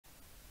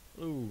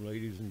Hello,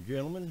 ladies and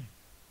gentlemen.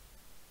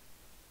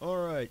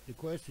 Alright, the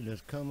question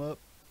has come up.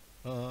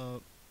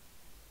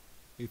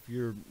 If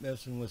you're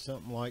messing with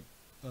something like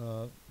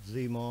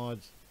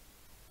Z-Mods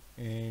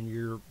and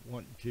you're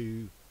wanting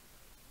to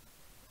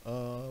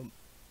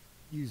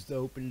use the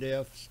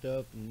OpenDef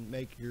stuff and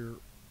make your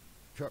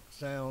truck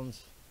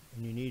sounds,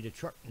 and you need a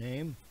truck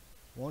name,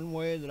 one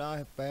way that I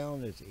have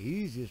found is the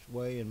easiest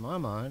way in my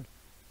mind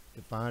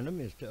to find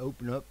them is to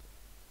open up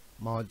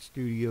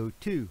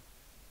ModStudio2.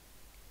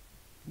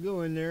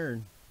 Go in there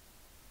and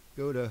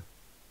go to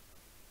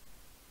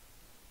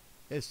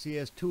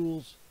SCS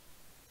Tools,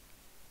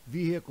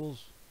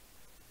 Vehicles,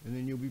 and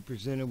then you'll be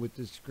presented with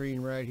this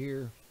screen right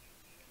here.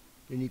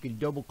 Then you can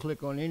double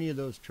click on any of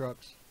those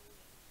trucks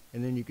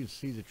and then you can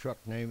see the truck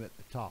name at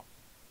the top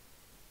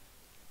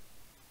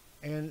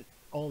and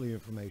all the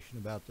information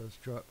about those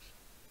trucks,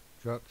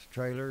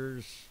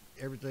 trailers,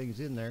 everything's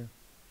in there.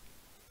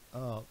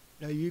 Now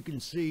you can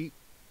see,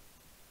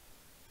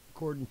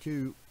 according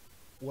to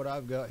what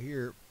I've got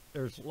here,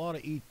 there's a lot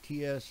of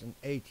ETS and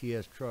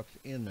ATS trucks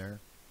in there,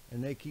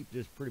 and they keep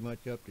this pretty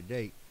much up to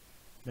date.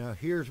 Now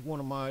here's one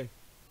of my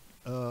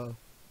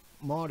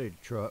modded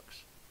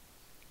trucks.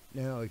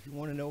 Now if you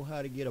want to know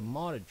how to get a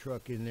modded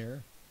truck in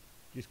there,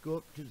 just go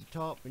up to the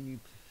top and you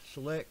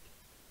select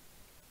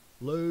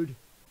load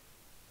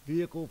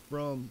vehicle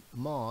from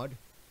mod,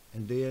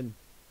 and then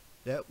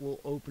that will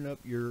open up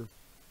your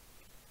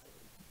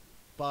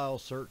file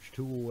search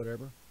tool,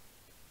 whatever.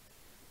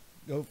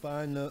 Go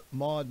find the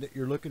mod that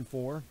you're looking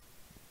for,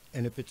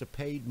 and if it's a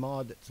paid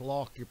mod that's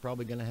locked, you're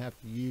probably going to have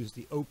to use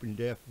the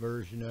OpenDef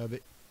version of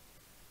it.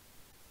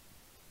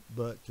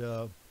 But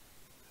I'll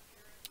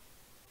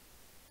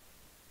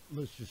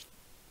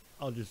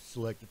just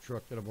select the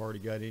truck that I've already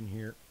got in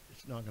here.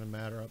 It's not going to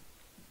matter.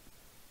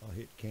 I'll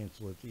hit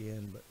cancel at the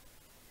end, but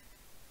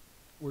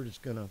we're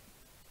just going to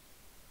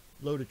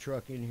load a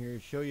truck in here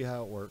and show you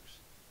how it works.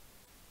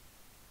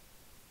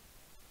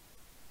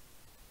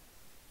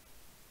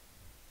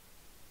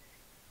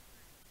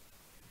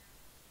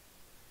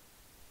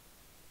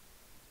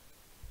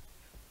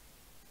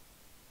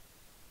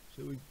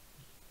 So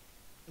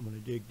I'm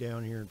going to dig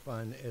down here and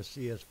find the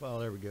SCS file.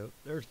 There we go.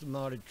 There's the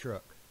modded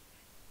truck.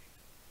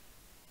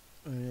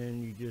 And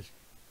then you just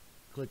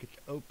click it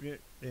to open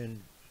it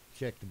and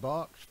check the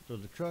box for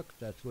the truck if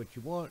that's what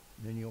you want.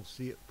 And then you'll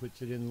see it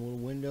puts it in the little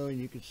window, and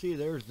you can see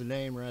there's the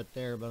name right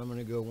there. But I'm going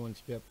to go one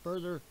step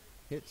further,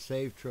 hit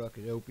save truck.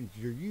 It opens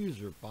your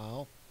user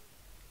file.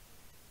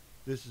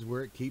 This is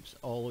where it keeps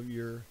all of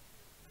your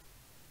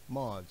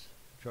mods,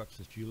 trucks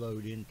that you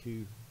load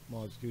into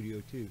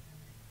ModStudio2.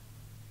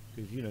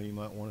 Because you know you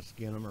might want to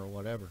skin them or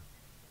whatever.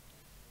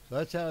 So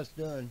that's how it's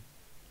done.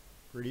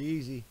 Pretty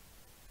easy.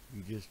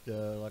 You just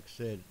like I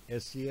said,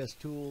 SCS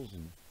Tools,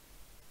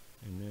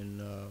 and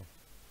then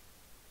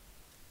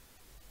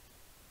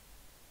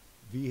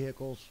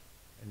Vehicles,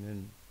 and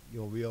then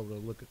you'll be able to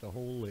look at the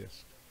whole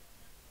list.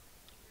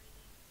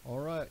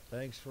 Alright,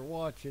 thanks for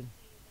watching.